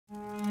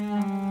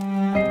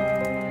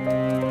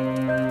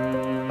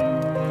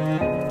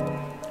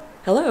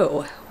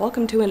Hello,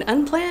 welcome to an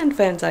unplanned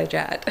Fanside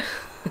chat.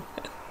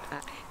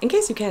 In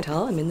case you can't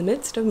tell, I'm in the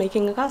midst of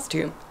making a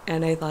costume,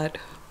 and I thought,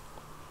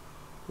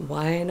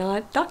 why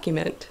not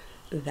document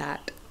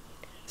that?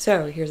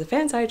 So here's a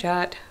Fanside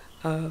chat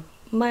of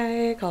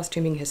my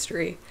costuming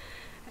history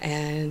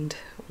and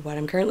what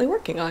I'm currently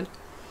working on.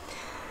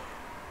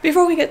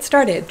 Before we get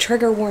started,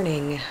 trigger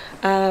warning.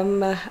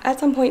 At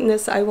some point in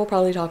this, I will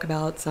probably talk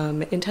about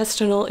some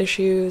intestinal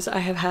issues I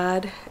have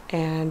had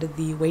and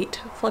the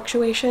weight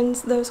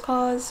fluctuations those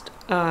caused.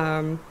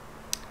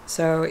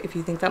 So if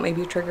you think that might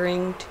be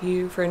triggering to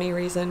you for any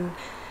reason,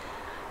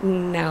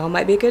 now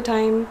might be a good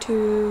time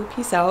to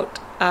peace out.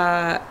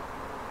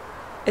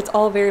 It's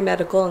all very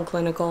medical and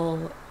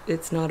clinical.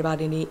 It's not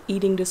about any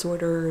eating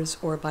disorders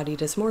or body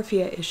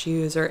dysmorphia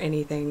issues or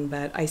anything,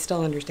 but I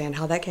still understand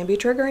how that can be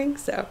triggering,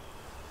 so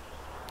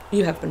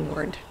you have been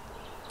warned.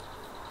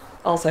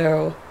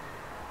 Also,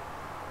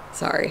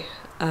 sorry,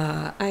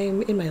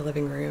 I'm in my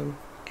living room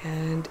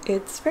and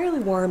it's fairly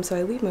warm, so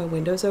I leave my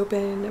windows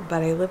open,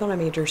 but I live on a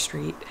major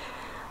street.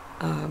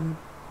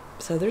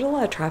 So there's a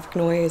lot of traffic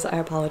noise. I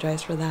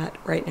apologize for that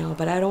right now,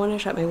 but I don't want to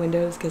shut my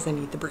windows because I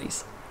need the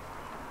breeze.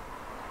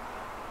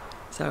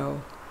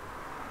 So,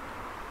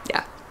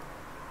 yeah.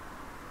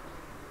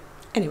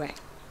 Anyway,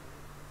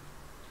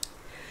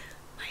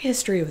 my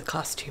history with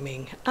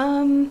costuming.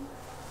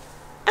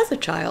 As a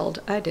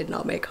child, I did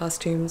not make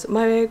costumes.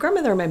 My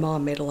grandmother and my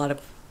mom made a lot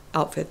of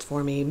outfits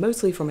for me,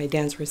 mostly for my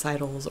dance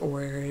recitals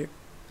or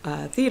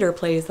theater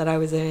plays that I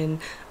was in,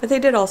 but they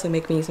did also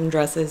make me some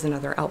dresses and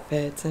other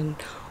outfits, and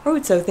or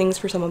would sew things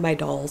for some of my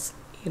dolls,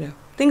 you know,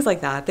 things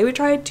like that. They would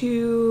try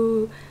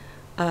to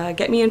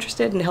get me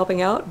interested in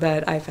helping out,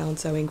 but I found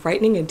sewing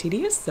frightening and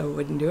tedious, so I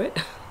wouldn't do it.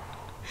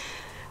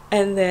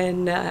 And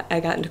then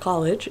I got into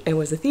college and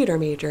was a theater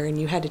major, and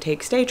you had to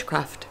take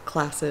stagecraft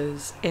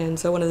classes. And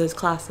so one of those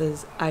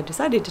classes I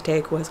decided to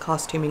take was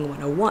Costuming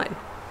 101.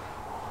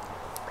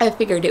 I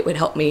figured it would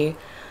help me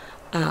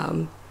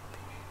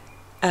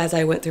as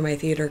I went through my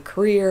theater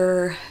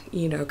career,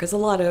 you know, because a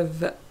lot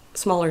of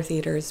smaller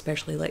theaters,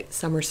 especially like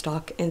summer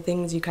stock and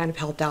things, you kind of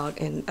helped out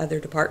in other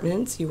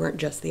departments. You weren't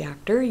just the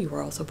actor, you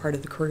were also part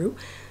of the crew.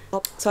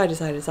 So I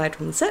decided, aside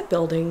from the set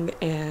building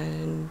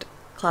and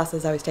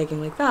classes I was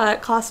taking like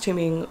that,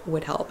 costuming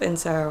would help. And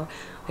so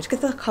I took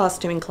the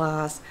costuming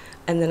class,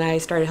 and then I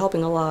started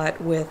helping a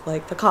lot with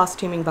like the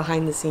costuming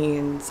behind the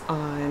scenes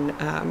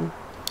on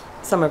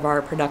some of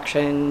our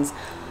productions,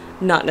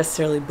 not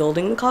necessarily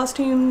building the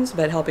costumes,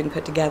 but helping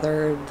put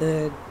together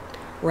the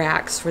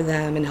racks for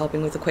them and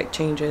helping with the quick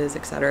changes,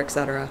 etc.,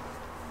 etc.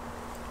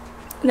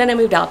 And then I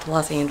moved out to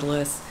Los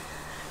Angeles,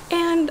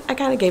 and I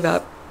kind of gave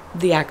up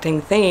the acting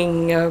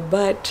thing,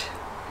 but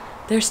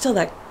there's still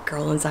that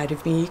girl inside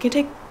of me. You can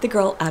take the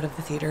girl out of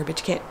the theater, but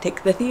you can't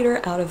take the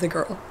theater out of the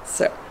girl.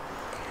 So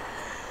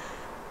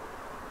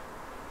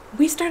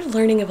we started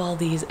learning of all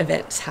these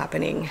events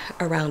happening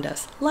around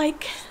us,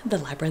 like the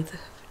Labyrinth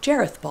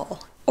Jareth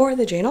Ball or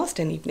the Jane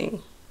Austen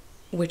Evening,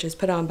 which is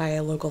put on by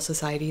a local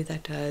society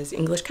that does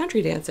English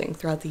country dancing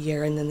throughout the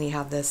year, and then they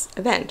have this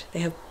event.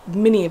 They have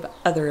many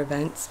other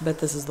events, but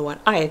this is the one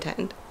I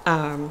attend.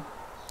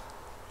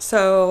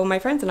 So my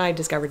friends and I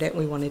discovered it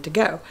and we wanted to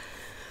go.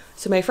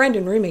 So my friend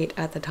and roommate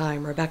at the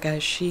time, Rebecca,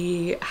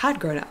 she had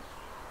grown up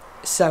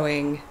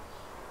sewing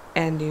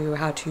and knew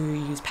how to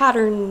use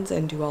patterns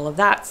and do all of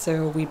that.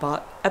 So we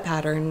bought a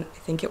pattern. I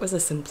think it was a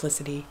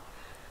Simplicity.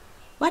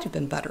 Might have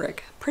been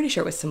Butterick. Pretty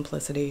sure it was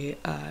Simplicity,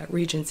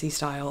 Regency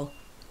style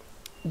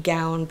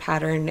gown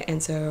pattern.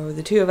 And so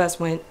the two of us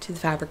went to the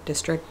fabric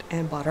district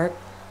and bought our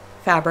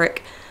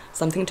fabric.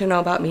 Something to know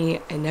about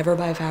me, I never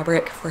buy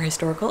fabric for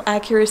historical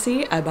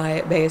accuracy. I buy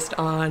it based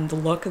on the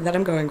look that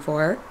I'm going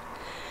for.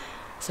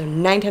 So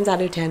 9 times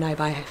out of 10, I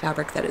buy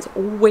fabric that is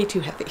way too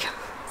heavy,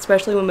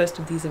 especially when most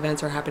of these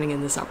events are happening in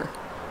the summer.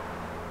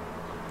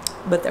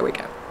 But there we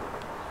go.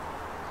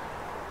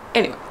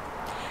 Anyway,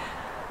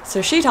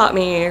 so she taught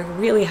me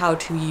really how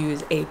to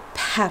use a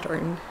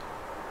pattern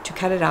to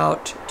cut it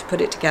out, to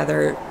put it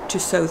together, to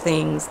sew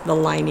things, the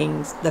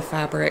linings, the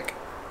fabric,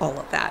 all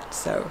of that.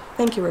 So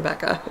thank you,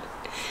 Rebecca.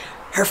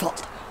 Her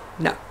fault.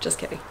 No, just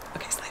kidding.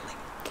 Okay, slightly.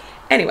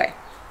 Anyway,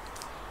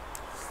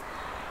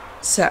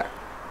 so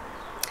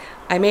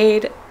I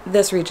made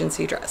this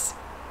Regency dress,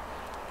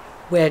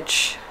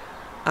 which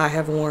I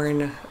have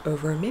worn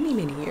over many,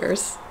 many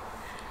years.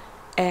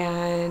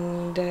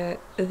 And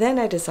then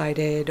I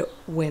decided,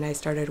 when I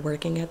started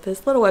working at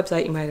this little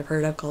website you might have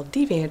heard of called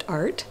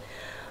DeviantArt,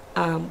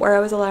 where I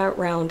was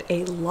around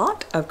a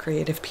lot of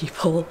creative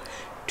people,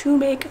 to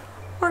make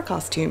more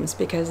costumes,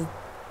 because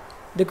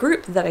the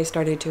group that I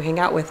started to hang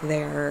out with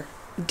there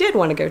did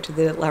want to go to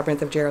the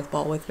Labyrinth of Jareth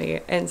Ball with me,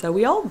 and so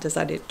we all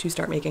decided to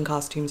start making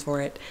costumes for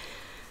it.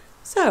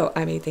 So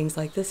I made things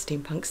like the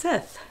Steampunk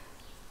Sith.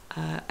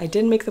 I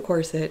didn't make the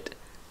corset,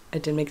 I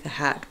didn't make the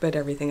hat, but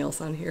everything else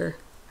on here,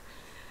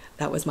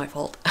 that was my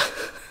fault.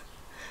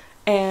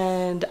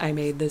 And I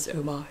made this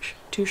homage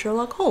to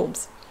Sherlock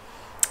Holmes.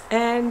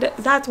 And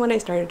that's when I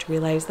started to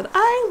realize that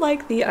I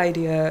like the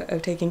idea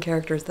of taking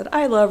characters that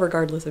I love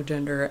regardless of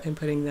gender and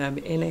putting them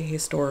in a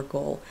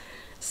historical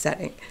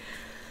setting.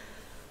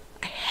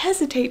 I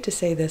hesitate to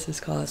say this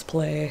is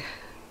cosplay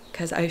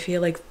because I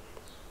feel like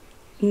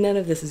none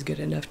of this is good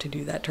enough to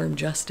do that term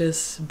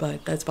justice,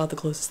 but that's about the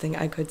closest thing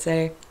I could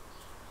say.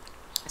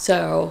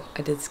 So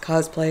I did this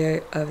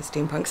cosplay of a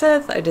steampunk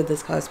Sith, I did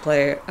this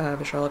cosplay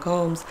of a Sherlock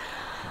Holmes.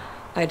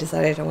 I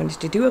decided I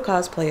wanted to do a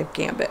cosplay of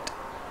Gambit.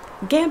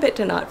 Gambit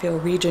did not feel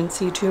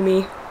Regency to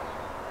me,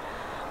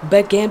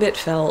 but Gambit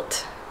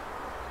felt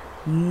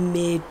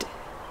mid-18th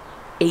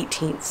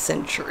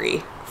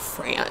century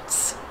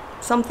France.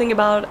 Something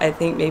about, I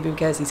think maybe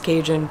because he's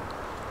Cajun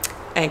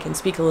and can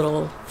speak a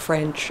little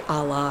French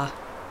a la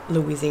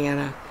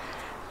Louisiana,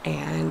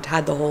 and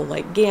had the whole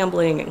like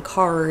gambling and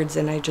cards,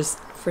 and I just,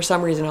 for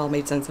some reason, it all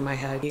made sense in my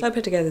head. So I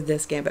put together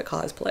this Gambit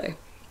cosplay.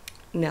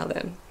 Now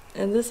then,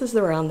 and this is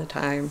around the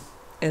time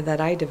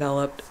that I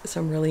developed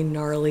some really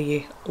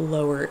gnarly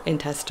lower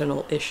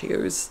intestinal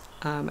issues.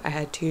 I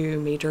had 2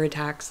 major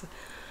attacks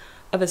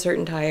of a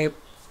certain type,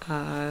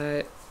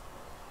 and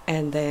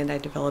then I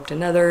developed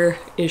another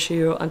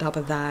issue on top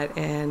of that,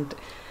 and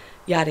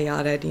yada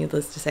yada.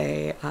 Needless to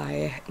say,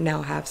 I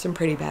now have some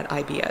pretty bad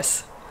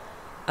IBS.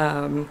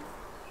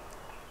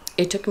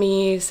 It took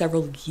me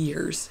several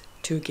years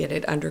to get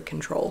it under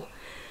control.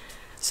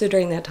 So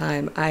during that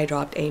time, I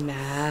dropped a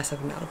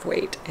massive amount of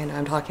weight, and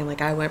I'm talking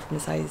like I went from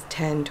a size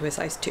 10 to a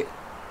size 2.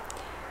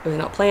 It was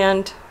not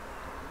planned.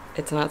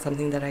 It's not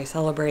something that I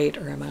celebrate,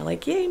 or am I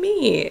like, yay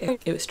me?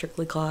 It was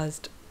strictly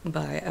caused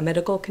by a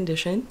medical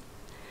condition,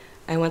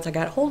 and once I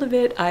got hold of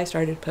it, I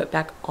started to put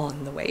back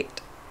on the weight.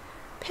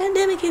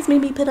 Pandemic has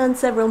made me put on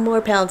several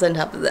more pounds on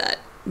top of that,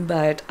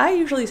 but I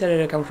usually set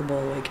it a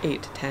comfortable like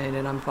 8 to 10,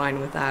 and I'm fine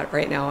with that.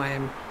 Right now I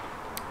am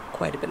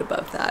quite a bit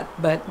above that,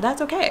 but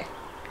that's okay.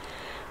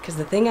 Because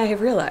the thing I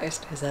have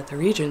realized is that the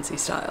Regency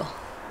style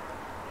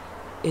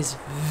is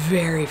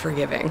very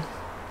forgiving.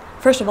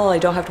 First of all, I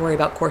don't have to worry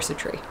about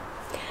corsetry.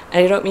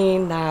 And I don't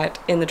mean that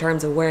in the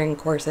terms of wearing a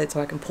corset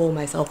so I can pull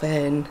myself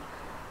in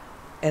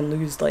and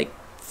lose like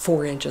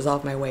 4 inches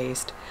off my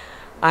waist.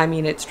 I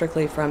mean it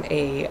strictly from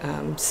a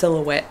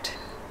silhouette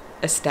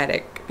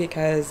aesthetic,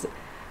 because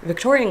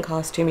Victorian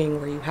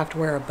costuming where you have to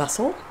wear a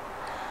bustle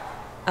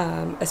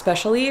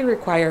especially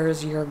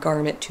requires your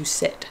garment to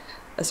sit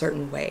a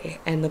certain way,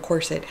 and the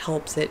corset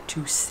helps it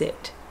to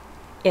sit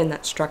in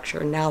that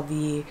structure. Now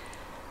the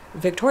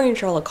Victorian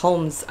Sherlock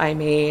Holmes I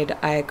made,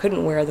 I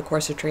couldn't wear the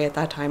corsetry at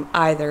that time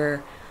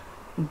either,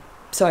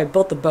 so I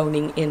built the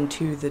boning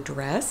into the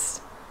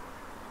dress,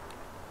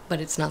 but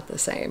it's not the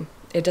same.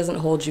 It doesn't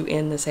hold you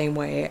in the same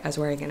way as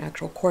wearing an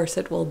actual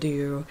corset will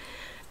do,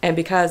 and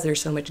because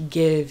there's so much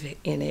give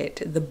in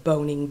it, the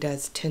boning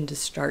does tend to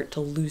start to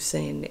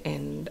loosen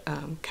and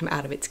come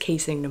out of its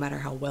casing no matter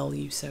how well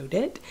you sewed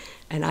it,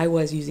 and I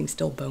was using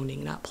still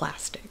boning, not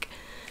plastic.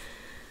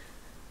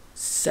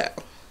 So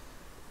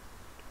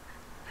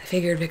I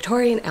figured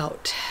Victorian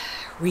out,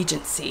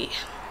 Regency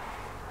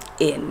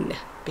in,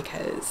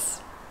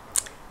 because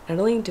not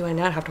only do I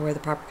not have to wear the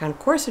proper kind of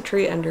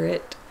corsetry under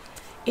it,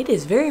 it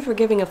is very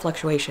forgiving of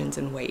fluctuations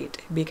in weight,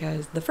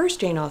 because the first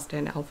Jane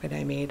Austen outfit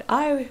I made,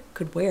 I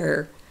could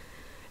wear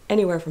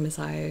anywhere from a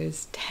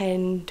size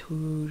 10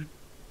 to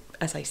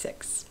a size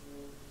 6.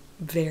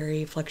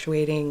 Very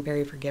fluctuating,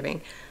 very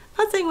forgiving.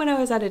 Not saying when I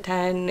was at a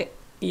 10,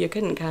 you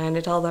couldn't kind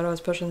of tell that I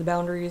was pushing the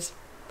boundaries,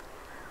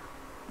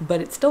 but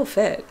it still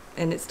fit,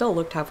 and it still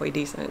looked halfway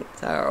decent,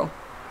 so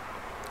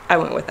I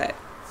went with it.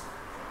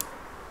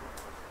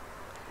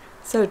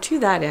 So to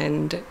that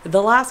end,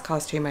 the last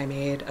costume I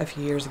made a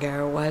few years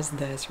ago was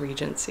this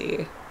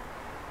Regency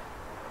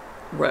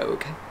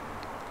rogue.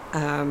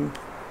 And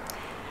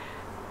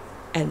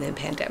then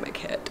pandemic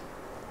hit.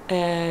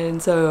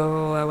 And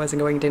so I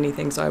wasn't going to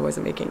anything, so I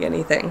wasn't making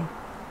anything.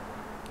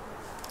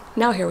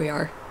 Now here we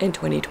are in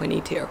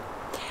 2022.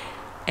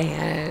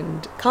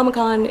 And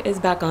Comic-Con is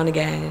back on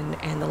again,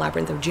 and the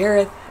Labyrinth of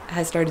Jareth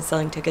has started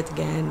selling tickets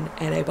again,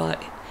 and I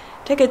bought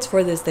tickets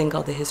for this thing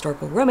called the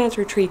Historical Romance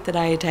Retreat that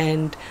I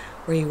attend,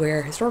 where you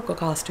wear historical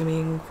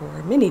costuming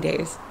for many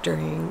days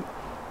during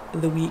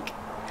the week.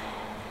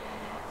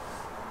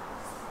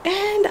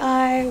 And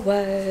I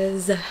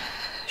was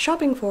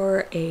shopping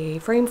for a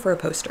frame for a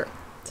poster.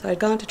 So I'd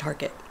gone to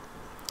Target,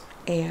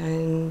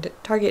 and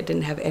Target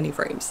didn't have any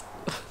frames.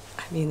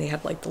 I mean, they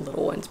had like the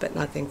little ones, but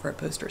nothing for a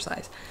poster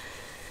size.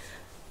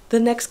 The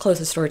next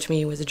closest store to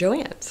me was a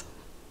Joann's.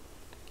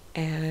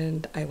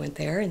 And I went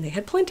there, and they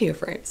had plenty of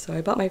frames, so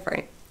I bought my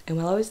frame. And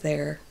while I was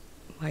there,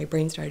 my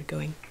brain started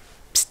going,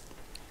 psst,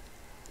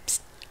 psst,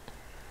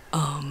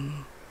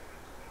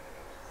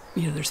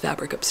 you know, there's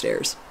fabric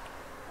upstairs.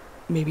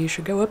 Maybe you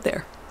should go up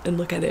there and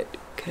look at it,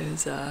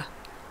 because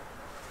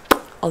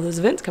all those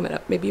events coming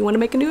up. Maybe you want to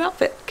make a new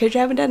outfit, because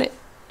you haven't done it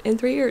in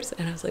 3 years.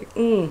 And I was like,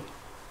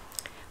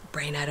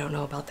 brain, I don't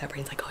know about that.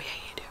 Brain's like, oh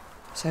yeah, you do.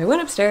 So I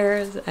went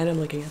upstairs, and I'm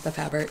looking at the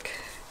fabric.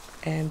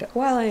 And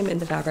while I'm in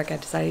the fabric, I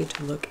decided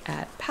to look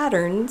at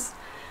patterns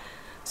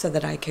so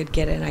that I could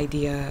get an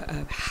idea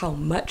of how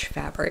much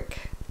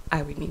fabric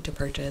I would need to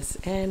purchase,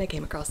 and I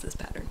came across this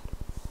pattern.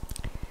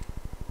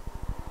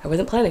 I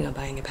wasn't planning on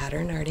buying a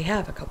pattern. I already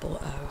have a couple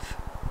of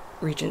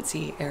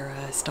Regency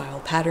era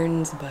style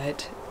patterns,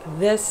 but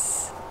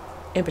this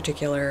in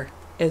particular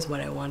is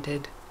what I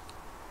wanted,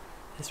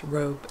 this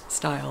robe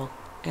style.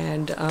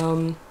 And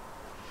I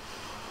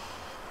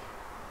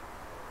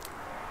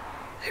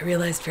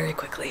realized very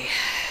quickly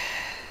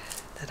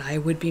that I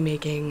would be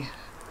making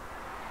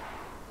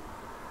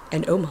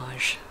an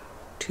homage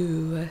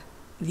to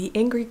the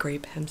angry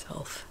grape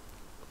himself,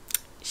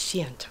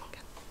 Xiang Cheng,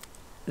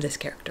 this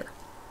character,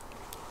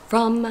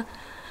 from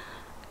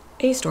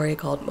a story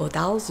called Mo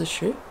Dao Zu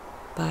Shi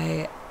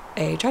by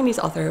a Chinese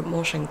author,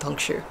 Mo Xiang Tong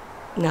Xiu.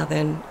 Now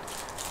then,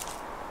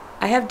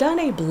 I have done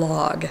a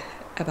blog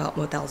about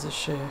Mo Dao Zu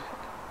Shi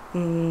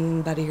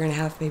about a year and a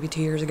half, maybe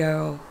 2 years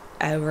ago,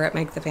 over at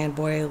Make the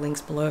Fanboy, links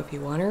below if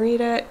you want to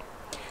read it.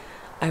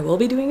 I will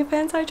be doing a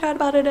fanside chat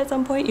about it at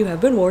some point, you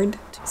have been warned.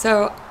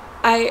 So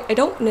I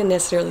don't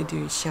necessarily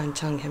do Xiang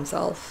Cheng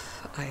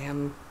himself. I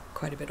am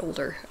quite a bit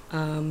older.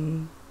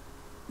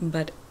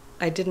 But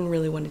I didn't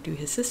really want to do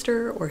his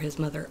sister or his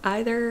mother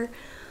either,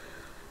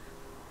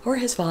 or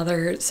his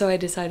father, so I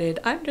decided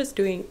I'm just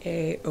doing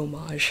a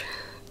homage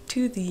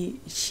to the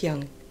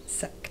Xiang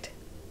sect.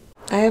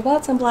 I have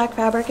bought some black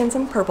fabric and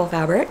some purple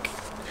fabric.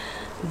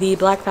 The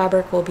black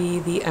fabric will be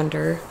the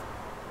under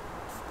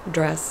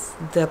dress,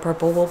 the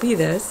purple will be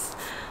this.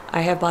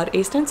 I have bought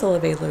a stencil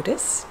of a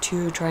lotus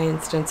to try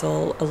and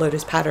stencil a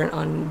lotus pattern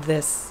on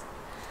this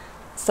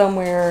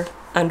somewhere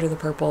under the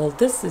purple.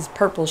 This is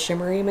purple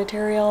shimmery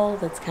material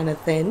that's kind of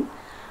thin.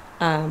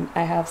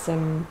 I have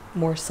some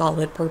more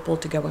solid purple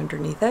to go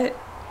underneath it.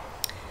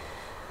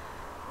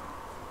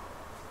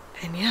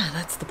 And yeah,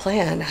 that's the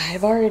plan.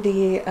 I've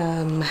already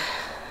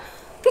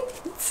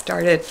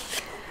started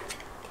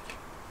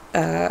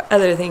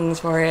other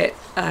things for it.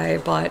 I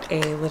bought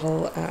a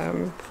little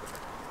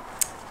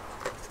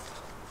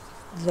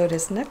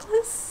lotus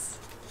necklace,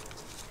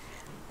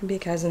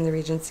 because in the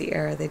Regency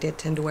era they did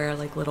tend to wear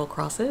like little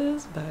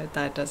crosses, but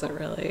that doesn't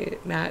really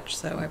match,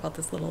 so I bought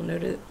this little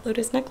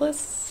lotus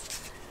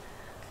necklace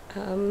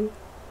to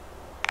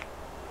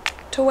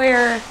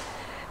wear.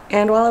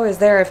 And while I was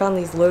there I found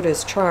these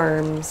lotus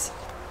charms,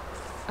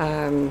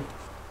 and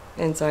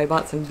so I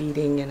bought some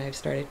beading and I've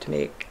started to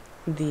make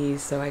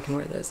these so I can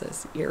wear those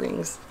as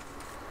earrings.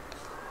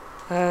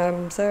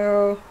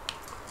 So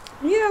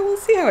yeah, we'll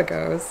see how it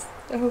goes.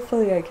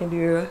 Hopefully I can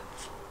do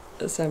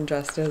some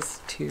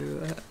justice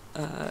to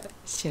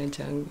Xiang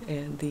Cheng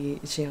and the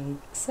Xiang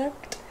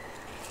sect.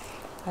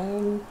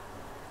 And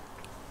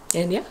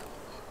yeah,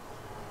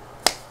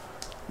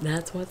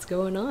 that's what's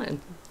going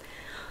on.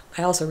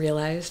 I also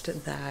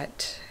realized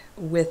that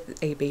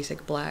with a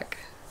basic black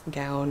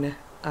gown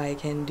I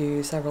can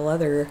do several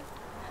other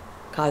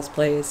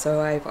cosplays, so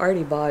I've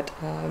already bought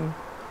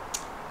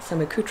some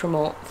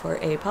accoutrement for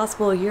a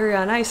possible Yuri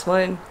on Ice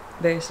one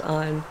based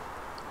on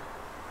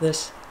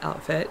this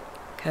outfit,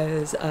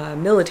 because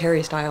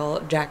military style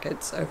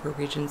jackets over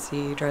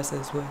Regency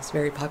dresses was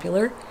very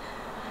popular.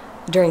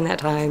 During that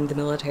time the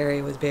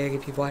military was big.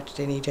 If you've watched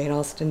any Jane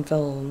Austen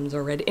films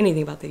or read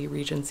anything about the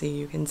Regency,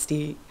 you can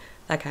see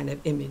that kind of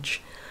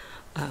image.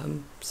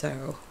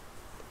 So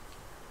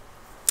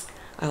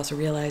I also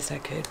realized I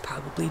could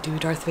probably do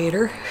Darth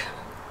Vader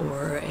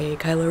or a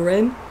Kylo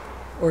Ren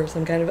or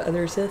some kind of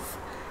other Sith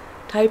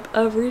type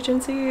of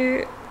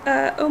Regency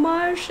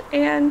homage,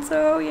 and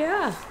so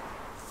yeah,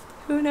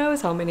 who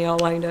knows how many I'll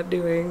wind up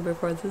doing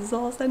before this is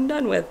all said and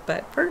done with,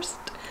 but first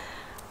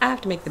I have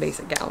to make the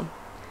basic gown.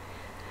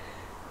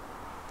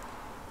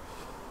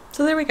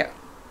 So there we go.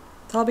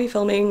 So I'll be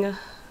filming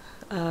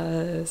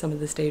some of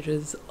the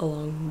stages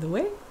along the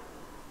way,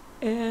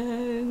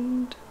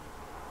 and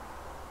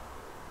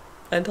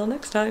until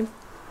next time.